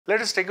Let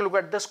us take a look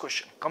at this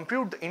question.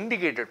 Compute the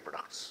indicated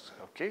products.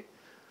 Okay.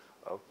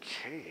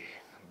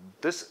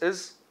 This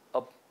is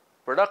a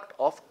product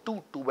of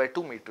two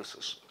 2x2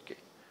 matrices. Okay.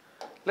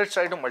 Let's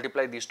try to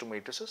multiply these two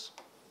matrices.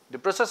 The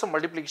process of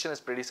multiplication is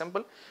pretty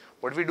simple.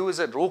 What we do is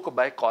a row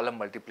by column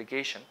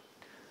multiplication.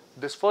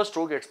 This first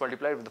row gets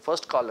multiplied with the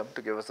first column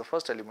to give us the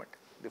first element.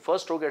 The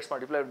first row gets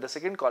multiplied with the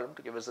second column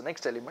to give us the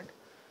next element.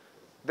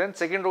 Then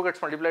second row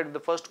gets multiplied with the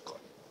first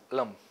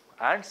column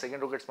and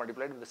second row gets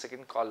multiplied with the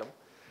second column.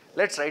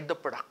 Let's write the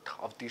product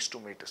of these two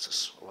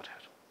matrices over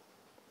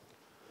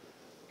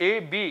here. A,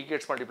 B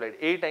gets multiplied.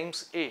 A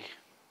times A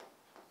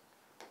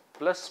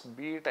plus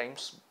B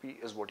times B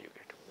is what you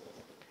get.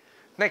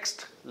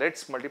 Next,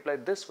 let's multiply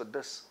this with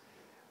this.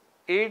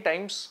 A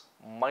times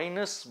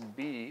minus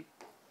B,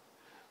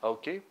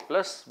 okay,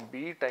 plus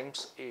B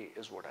times A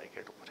is what I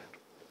get over here,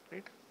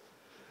 right?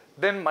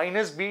 Then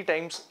minus B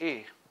times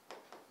A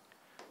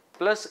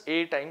plus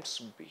A times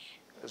B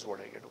is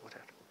what I get over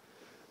here.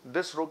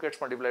 This row gets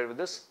multiplied with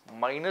this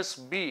minus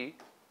B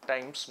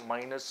times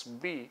minus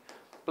B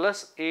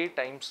plus A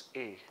times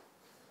A.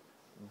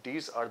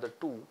 These are the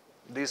two.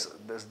 This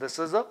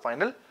is the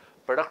final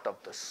product of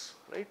this,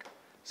 right?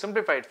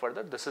 Simplified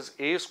further, this is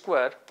A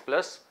square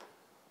plus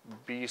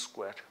B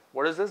square.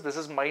 What is this? This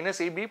is minus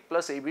AB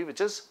plus AB,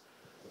 which is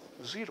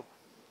 0.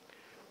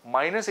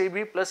 Minus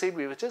AB plus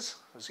AB, which is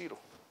 0.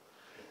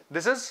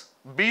 This is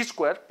B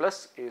square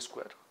plus A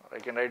square. I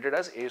can write it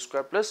as A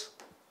square plus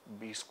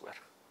B square.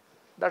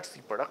 That's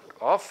the product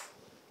of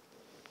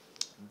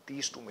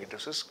these two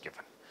matrices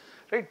given,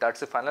 right?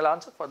 That's the final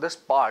answer for this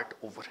part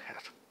over here.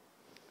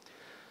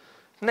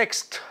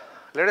 Next,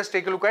 let us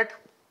take a look at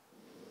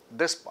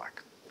this part.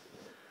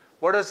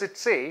 What does it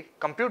say?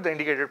 Compute the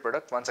indicated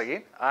product once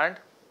again, and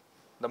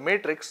the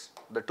matrix,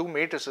 the two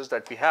matrices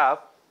that we have,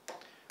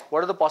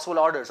 what are the possible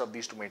orders of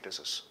these two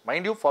matrices?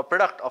 Mind you, for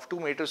product of two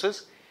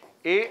matrices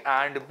A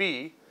and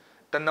B,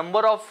 the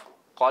number of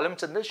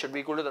columns in this should be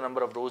equal to the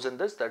number of rows in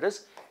this. That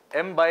is,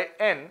 M by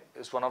N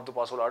is one of the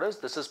possible orders.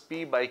 This is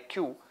P by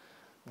Q.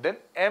 Then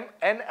M,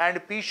 N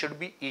and P should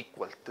be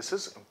equal. This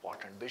is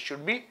important. They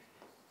should be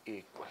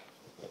equal,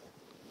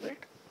 right?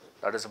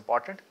 That is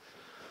important.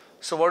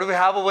 So what do we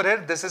have over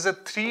here? This is a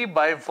 3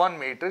 by 1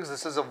 matrix.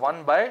 This is a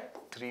 1 by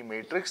 3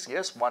 matrix.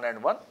 Yes, 1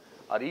 and 1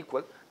 are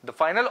equal. The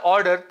final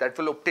order that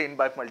will obtain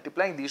by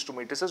multiplying these two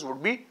matrices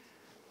would be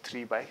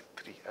 3 by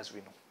 3, as we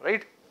know,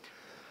 right?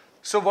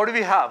 So what do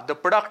we have? The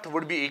product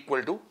would be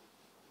equal to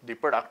the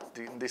product.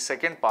 In the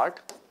second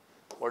part,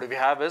 what do we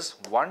have is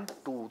 1,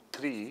 2,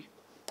 3.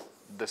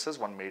 This is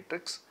one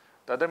matrix.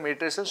 The other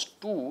matrix is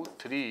 2,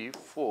 3,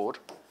 4,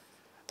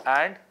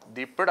 and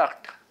the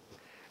product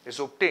is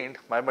obtained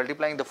by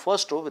multiplying the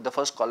first row with the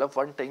first column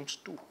 1 times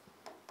 2.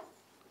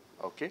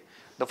 Okay.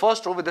 The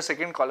first row with the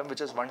second column,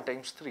 which is 1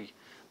 times 3.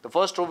 The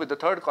first row with the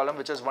third column,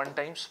 which is 1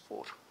 times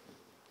 4.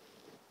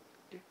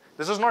 Okay.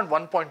 This is not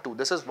 1.2.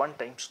 This is 1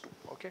 times 2.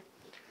 Okay.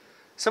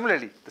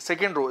 Similarly, the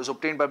second row is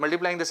obtained by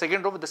multiplying the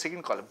second row with the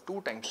second column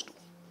 2 times 2.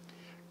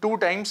 2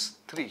 times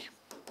 3.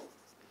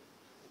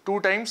 2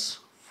 times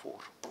 4.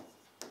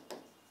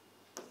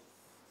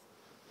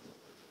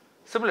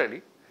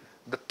 Similarly,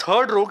 the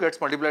third row gets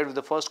multiplied with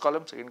the first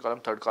column, second column,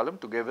 third column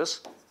to give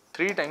us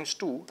 3 times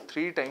 2,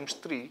 3 times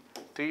 3,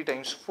 3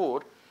 times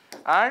 4,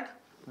 and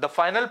the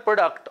final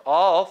product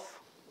of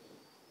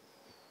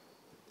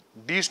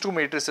these two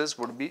matrices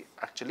would be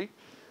actually,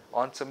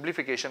 on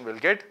simplification, we'll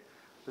get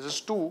this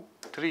is 2,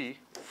 3,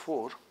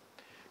 4,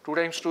 2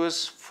 times 2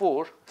 is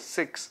 4,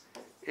 6,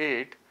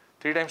 8,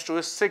 3 times 2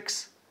 is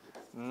 6,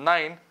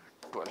 9,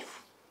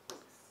 12.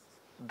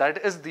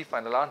 That is the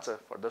final answer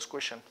for this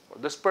question, for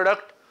this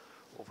product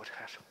over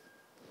here.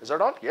 Is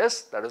that all?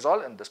 Yes, that is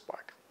all in this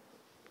part.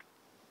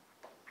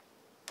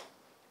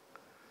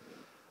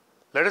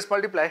 Let us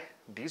multiply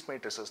these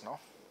matrices now.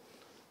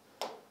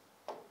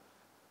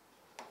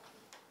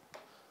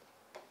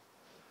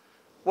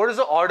 What is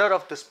the order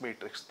of this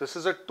matrix? This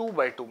is a 2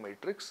 by 2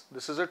 matrix.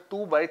 This is a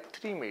 2 by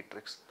 3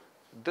 matrix.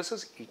 This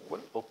is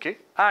equal, okay.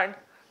 And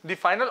the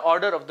final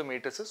order of the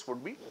matrices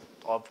would be,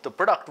 of the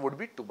product would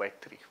be 2 by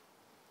 3.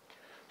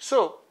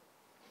 So,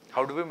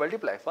 how do we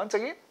multiply? Once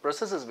again,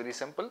 process is very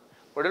simple.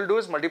 What we'll do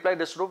is multiply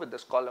this row with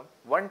this column.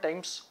 1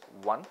 times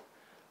 1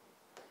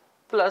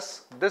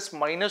 plus this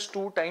minus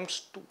 2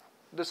 times 2.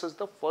 This is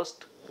the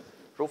first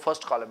row,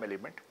 first column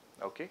element,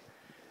 okay.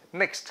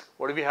 Next,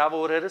 what do we have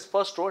over here is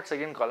first row,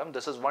 second column.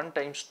 This is 1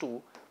 times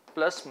 2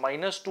 plus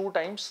minus 2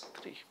 times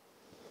 3.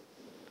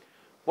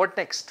 What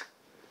next?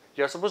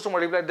 You are supposed to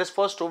multiply this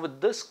first row with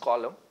this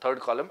column,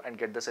 third column, and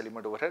get this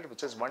element over here,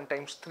 which is 1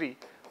 times 3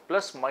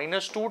 plus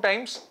minus 2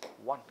 times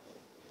 1.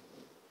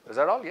 Is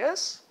that all?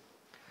 Yes.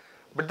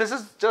 But this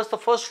is just the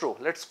first row.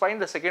 Let's find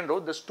the second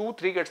row. This 2,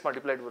 3 gets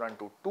multiplied with 1,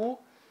 2. 2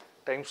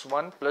 times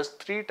 1 plus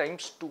 3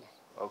 times 2.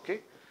 Okay.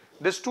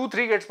 This 2,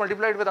 3 gets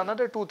multiplied with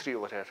another 2, 3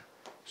 over here.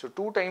 So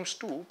 2 times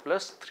 2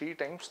 plus 3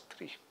 times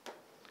 3.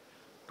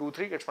 2,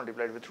 3 gets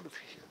multiplied with 2, 3.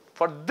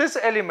 For this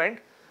element,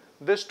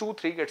 this 2,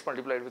 3 gets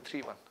multiplied with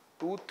 3, 1.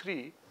 2,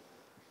 3,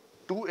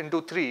 2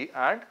 into 3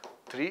 and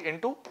 3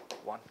 into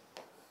 1.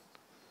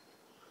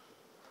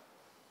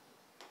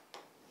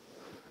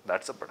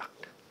 That's the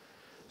product.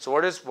 So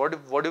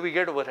what do we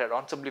get over here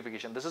on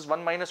simplification? This is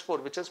 1 minus 4,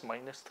 which is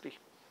minus 3.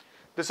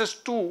 This is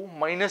 2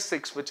 minus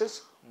 6, which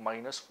is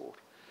minus 4.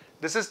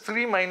 This is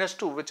 3 minus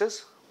 2, which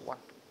is 1.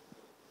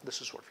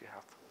 This is what we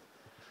have.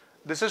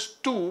 This is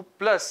 2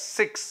 plus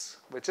 6,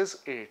 which is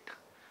 8.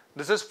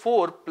 This is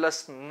 4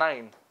 plus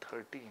 9,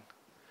 13.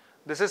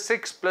 This is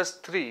 6 plus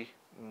 3,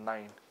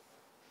 9.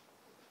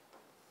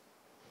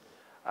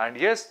 And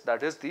yes,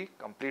 that is the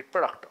complete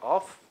product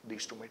of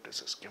these two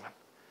matrices given,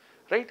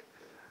 right?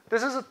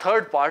 This is the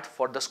third part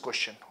for this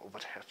question over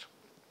here.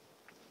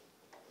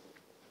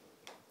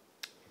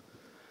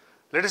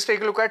 Let us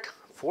take a look at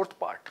fourth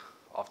part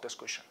of this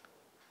question.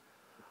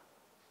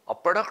 A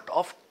product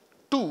of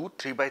two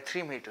 3 by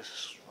 3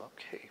 matrices.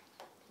 Okay,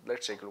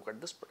 let's take a look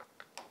at this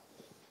product.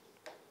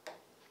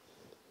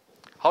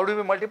 How do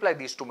we multiply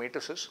these two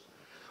matrices?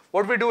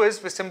 What we do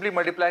is we simply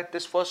multiply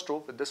this first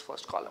row with this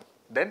first column.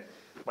 Then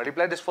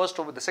multiply this first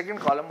row with the second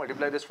column,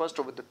 multiply this first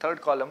row with the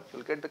third column, you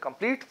will get the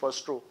complete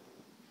first row.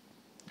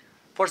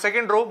 For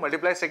second row,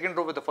 multiply second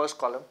row with the first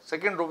column,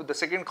 second row with the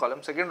second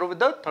column, second row with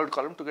the third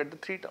column to get the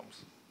 3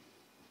 terms.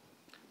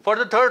 For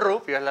the third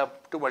row, we will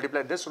have to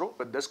multiply this row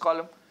with this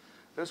column,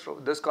 this row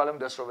with this column,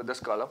 this row with this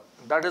column.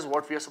 That is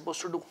what we are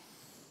supposed to do.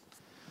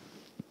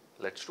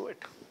 Let's do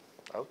it.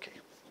 Okay.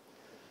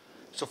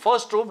 So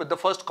first row with the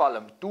first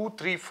column, 2,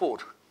 3, 4,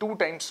 2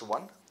 times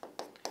 1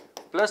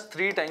 plus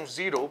 3 times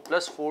 0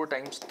 plus 4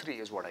 times 3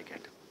 is what I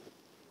get.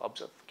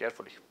 Observe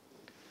carefully.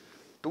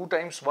 2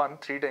 times 1,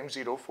 3 times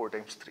 0, 4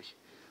 times 3.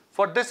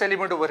 For this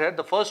element over here,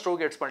 the first row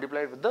gets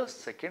multiplied with the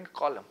second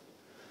column.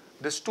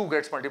 This 2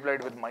 gets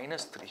multiplied with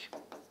minus 3.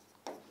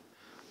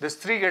 This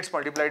 3 gets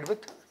multiplied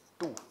with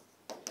 2.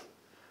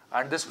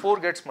 And this 4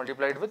 gets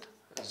multiplied with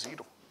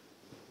 0.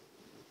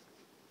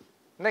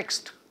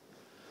 Next,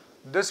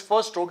 this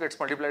first row gets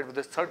multiplied with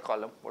this third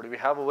column. What do we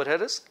have over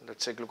here is,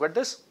 let's take a look at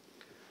this.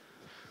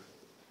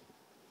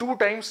 2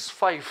 times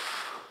 5,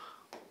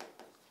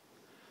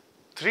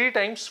 3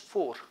 times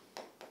 4,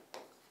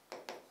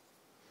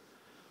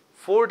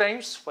 4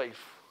 times 5.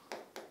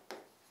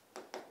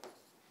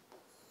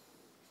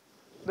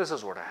 This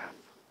is what I have,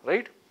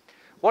 right?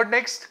 What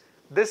next?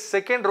 This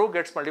second row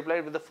gets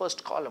multiplied with the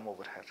first column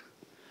over here.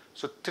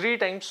 So 3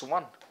 times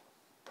 1,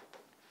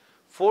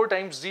 4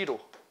 times 0,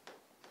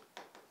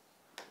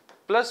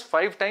 plus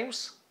 5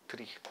 times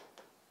 3.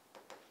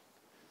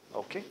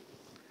 Okay.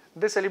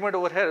 This element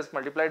over here is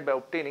multiplied by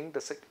obtaining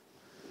the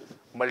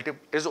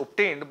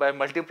obtained by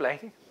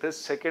multiplying this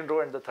second row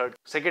and the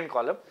second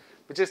column,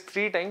 which is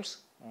 3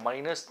 times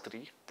minus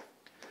 3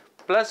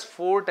 plus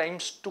 4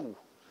 times 2,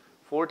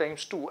 4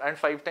 times 2 and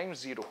 5 times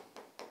 0.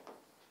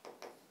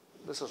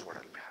 This is what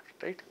I'll be having,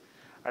 right?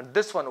 And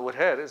this one over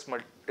here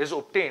is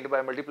obtained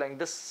by multiplying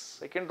this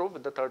second row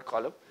with the third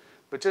column,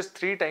 which is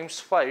 3 times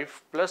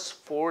 5 plus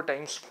 4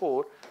 times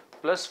 4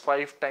 plus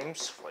 5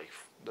 times 5.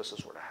 This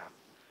is what I have,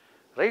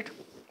 right?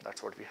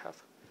 That's what we have.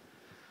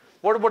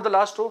 What about the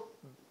last row?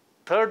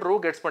 Third row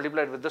gets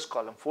multiplied with this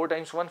column. 4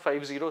 times 1,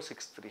 5, 0,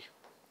 6, 3.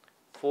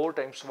 4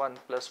 times 1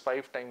 plus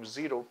 5 times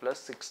 0 plus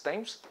 6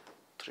 times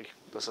 3.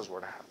 This is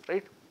what I have,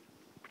 right?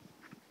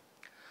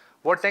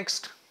 What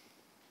next?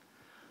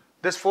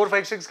 This 4,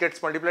 5, 6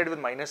 gets multiplied with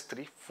minus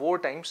 3. 4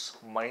 times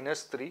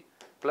minus 3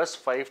 plus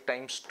 5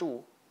 times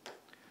 2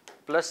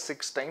 plus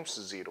 6 times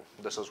 0.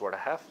 This is what I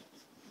have,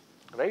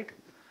 right?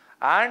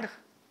 And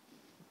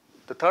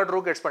the third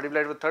row gets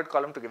multiplied with third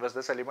column to give us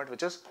this element,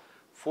 which is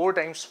 4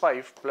 times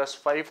 5 plus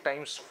 5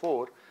 times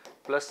 4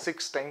 plus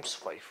 6 times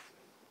 5.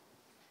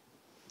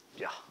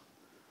 Yeah,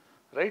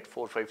 right?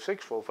 4, 5,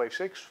 6, 4, 5,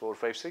 6, 4,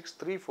 5, 6,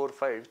 3, 4,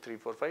 5, 3,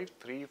 4, 5,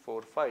 3,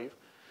 4, 5,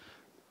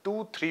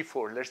 2, 3,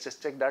 4. Let's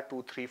just check that.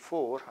 2, 3,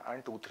 4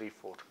 and 2, 3,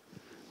 4.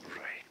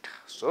 Right.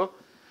 So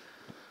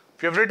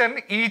we have written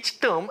each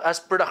term as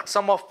product,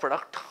 sum of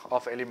product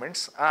of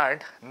elements,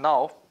 and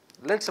now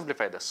let's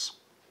simplify this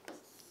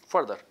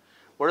further.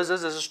 What is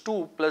this? This is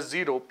 2 plus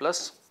 0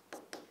 plus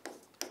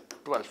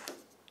 12.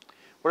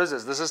 What is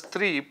this? This is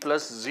 3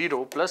 plus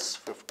 0 plus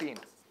 15.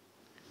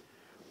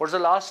 What is the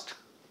last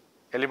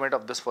element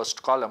of this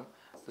first column?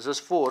 This is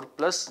 4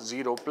 plus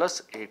 0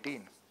 plus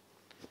 18.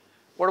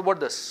 What about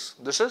this?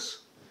 This is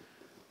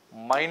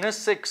minus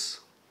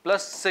 6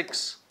 plus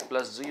 6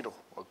 plus 0.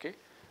 Okay.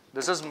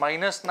 This is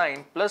minus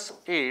 9 plus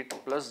 8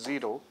 plus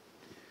 0.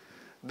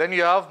 Then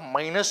you have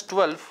minus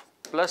 12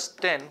 plus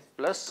 10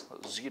 plus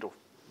 0.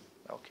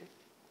 Okay.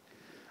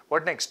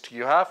 What next?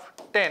 You have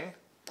 10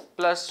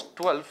 plus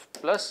 12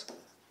 plus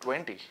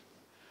 20.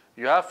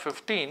 You have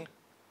 15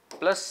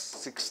 plus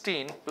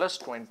 16 plus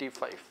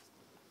 25.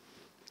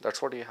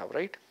 That's what you have,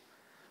 right?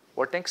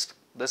 What next?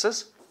 This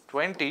is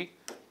 20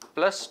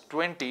 plus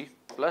 20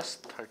 plus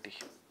 30.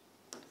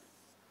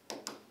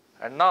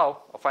 And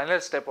now a final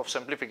step of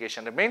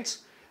simplification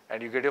remains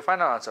and you get your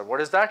final answer.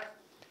 What is that?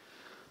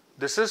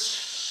 This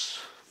is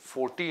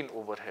 14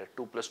 over here.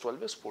 2 plus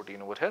 12 is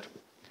 14 over here.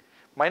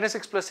 Minus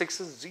 6 plus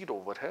 6 is 0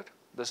 over here.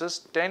 This is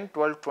 10,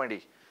 12,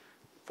 20,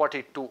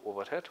 42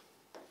 over here.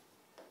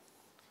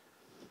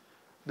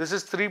 This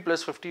is 3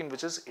 plus 15,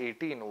 which is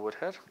 18 over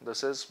here.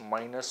 This is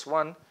minus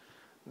 1.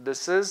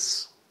 This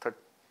is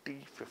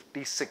 30,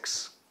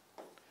 56.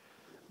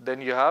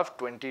 Then you have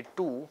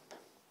 22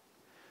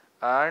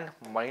 and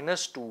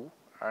minus 2,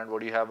 and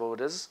what you have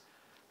over is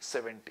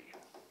 17.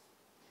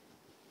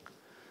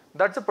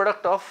 That's the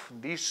product of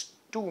these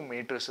two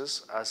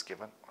matrices as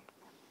given on the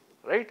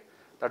board, right?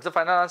 That's the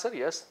final answer.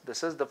 Yes,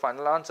 this is the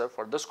final answer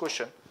for this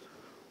question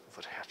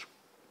over here.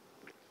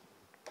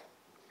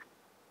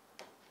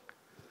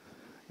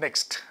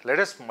 Next, let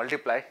us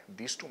multiply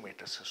these two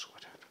matrices over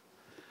here.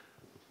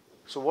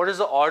 So what is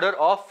the order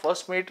of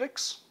first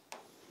matrix?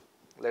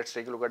 Let's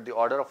take a look at the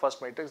order of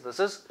first matrix. This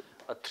is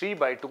a 3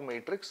 by 2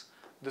 matrix.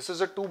 This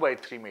is a 2 by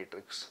 3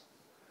 matrix.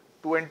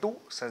 2 and 2,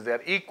 since they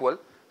are equal,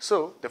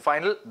 so the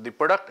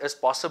product is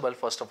possible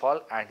first of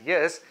all, and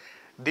yes,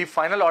 the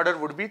final order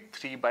would be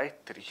 3 by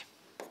 3.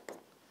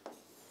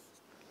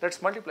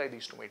 Let's multiply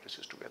these two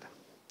matrices together.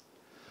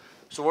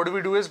 So what do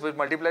we do is we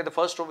multiply the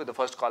first row with the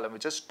first column,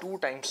 which is 2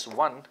 times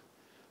 1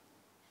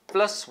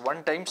 plus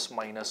 1 times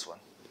minus 1.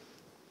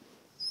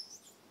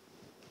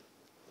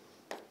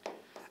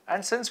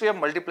 And since we have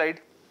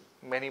multiplied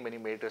many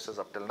matrices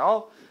up till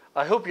now,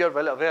 I hope you are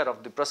well aware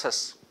of the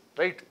process,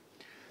 right?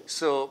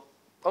 So,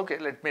 okay,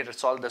 let me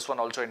solve this one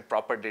also in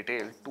proper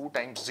detail. 2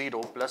 times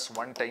 0 plus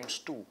 1 times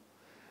 2.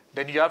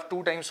 Then you have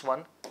 2 times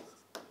 1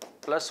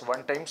 plus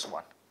 1 times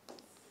 1.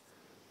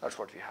 That's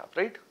what we have,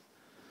 right?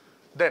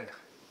 Then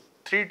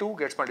 3, 2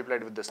 gets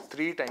multiplied with this.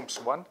 3 times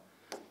 1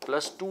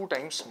 plus 2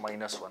 times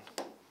minus 1.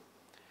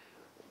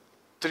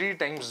 3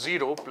 times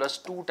 0 plus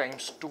 2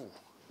 times 2.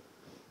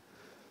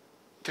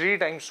 3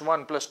 times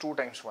 1 plus 2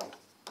 times 1.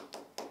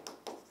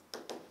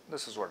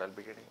 This is what I'll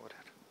be getting over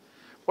here.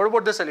 What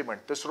about this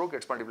element? This row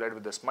gets multiplied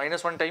with this.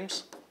 Minus 1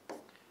 times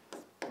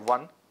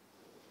 1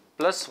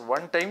 plus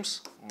 1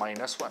 times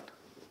minus 1.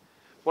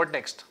 What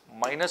next?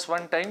 Minus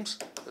 1 times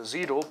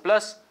 0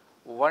 plus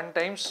 1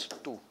 times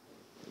 2.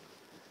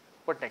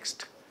 What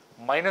next?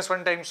 Minus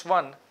 1 times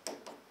 1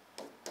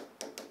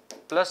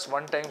 plus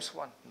 1 times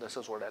 1. This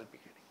is what I'll be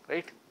getting,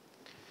 right?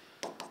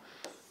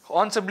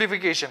 On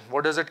simplification,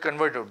 what does it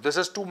convert to? This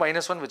is 2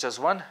 minus 1, which is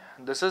 1.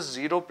 This is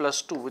 0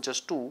 plus 2, which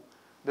is 2.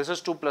 This is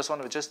 2 plus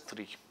 1, which is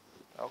 3.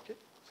 Okay,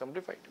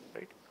 simplified,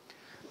 right?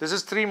 This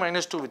is 3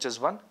 minus 2, which is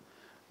 1.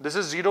 This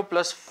is 0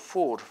 plus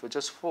 4, which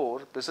is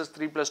 4. This is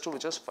 3 plus 2,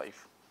 which is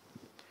 5.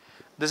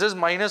 This is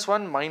minus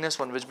 1,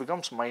 which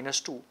becomes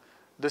minus 2.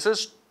 This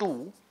is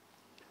 2.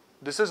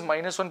 This is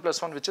minus 1 plus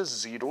 1, which is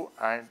 0.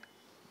 And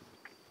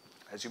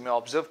as you may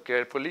observe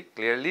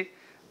clearly,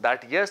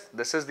 that yes,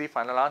 this is the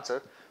final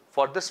answer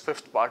for this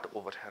fifth part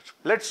over here.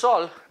 Let's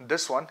solve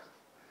this one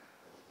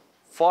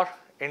for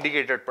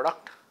indicated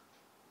product.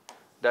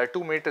 There are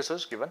two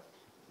matrices given.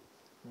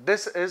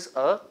 This is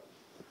a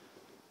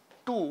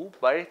 2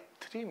 by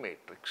 3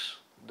 matrix.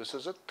 This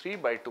is a 3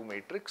 by 2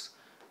 matrix.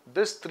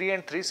 This 3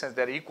 and 3, since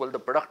they are equal, the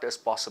product is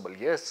possible,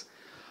 yes.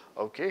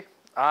 Okay,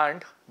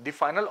 and the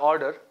final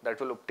order that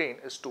we'll obtain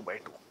is 2 by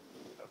 2.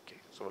 Okay,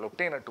 so we'll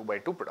obtain a 2 by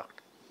 2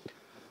 product.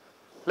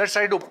 Let's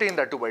try to obtain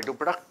that 2 by 2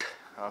 product.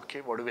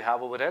 Okay, what do we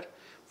have over here?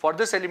 For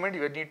this element,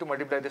 you need to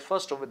multiply this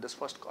first row with this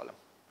first column,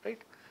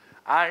 right?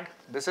 And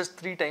this is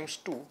 3 times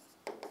 2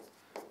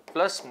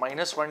 plus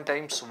minus 1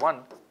 times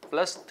 1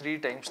 plus 3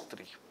 times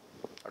 3.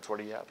 That's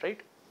what you have,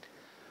 right?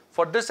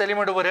 For this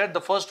element over here,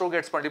 the first row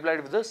gets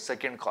multiplied with the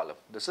second column.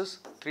 This is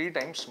 3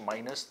 times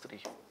minus 3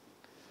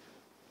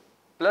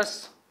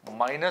 plus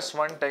minus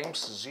 1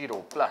 times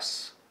 0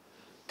 plus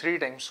 3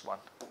 times 1.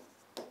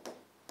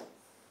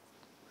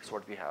 That's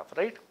what we have,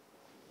 right?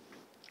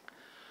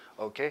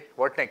 Okay,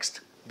 what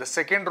next? The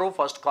second row,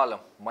 first column,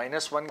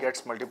 minus 1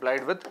 gets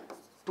multiplied with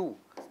 2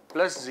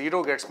 plus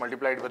 0 gets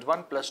multiplied with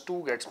 1 plus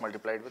 2 gets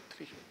multiplied with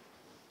 3.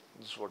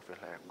 This is what we'll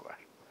acquire.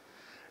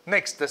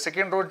 Next, the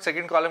second row,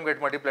 second column get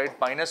multiplied.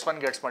 Minus 1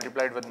 gets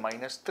multiplied with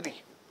minus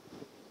 3.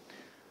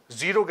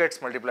 0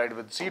 gets multiplied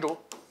with 0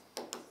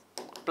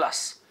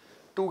 plus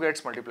 2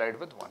 gets multiplied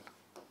with 1.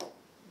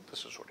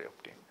 This is what I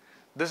obtain.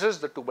 This is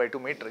the 2 by 2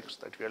 matrix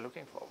that we are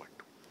looking forward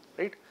to,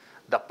 right?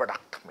 The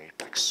product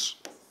matrix.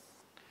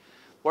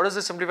 What does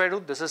this simplify to?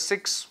 This is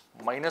 6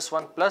 minus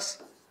 1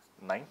 plus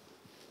 9.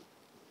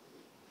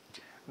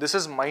 This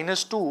is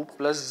minus 2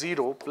 plus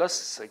 0 plus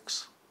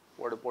 6.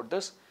 What about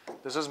this?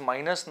 This is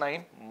minus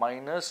 9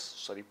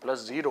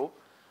 plus 0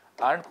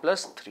 and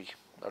plus 3.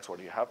 That's what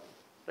you have,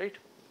 right?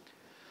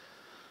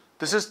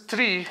 This is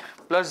 3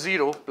 plus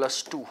 0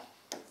 plus 2.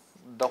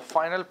 The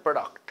final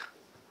product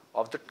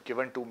of the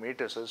given two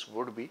matrices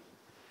would be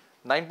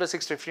 9 plus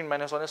 6, 15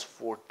 minus 1 is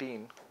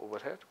 14 over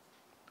here.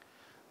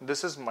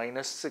 This is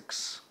minus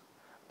 6.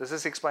 This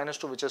is 6 minus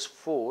 2, which is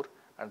 4,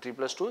 and 3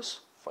 plus 2 is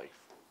 5.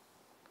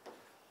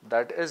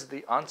 That is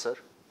the answer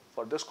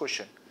for this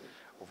question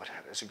over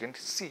here, as you can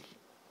see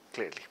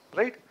clearly,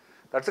 right?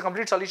 That's the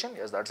complete solution.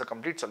 Yes, that's the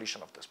complete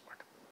solution of this part.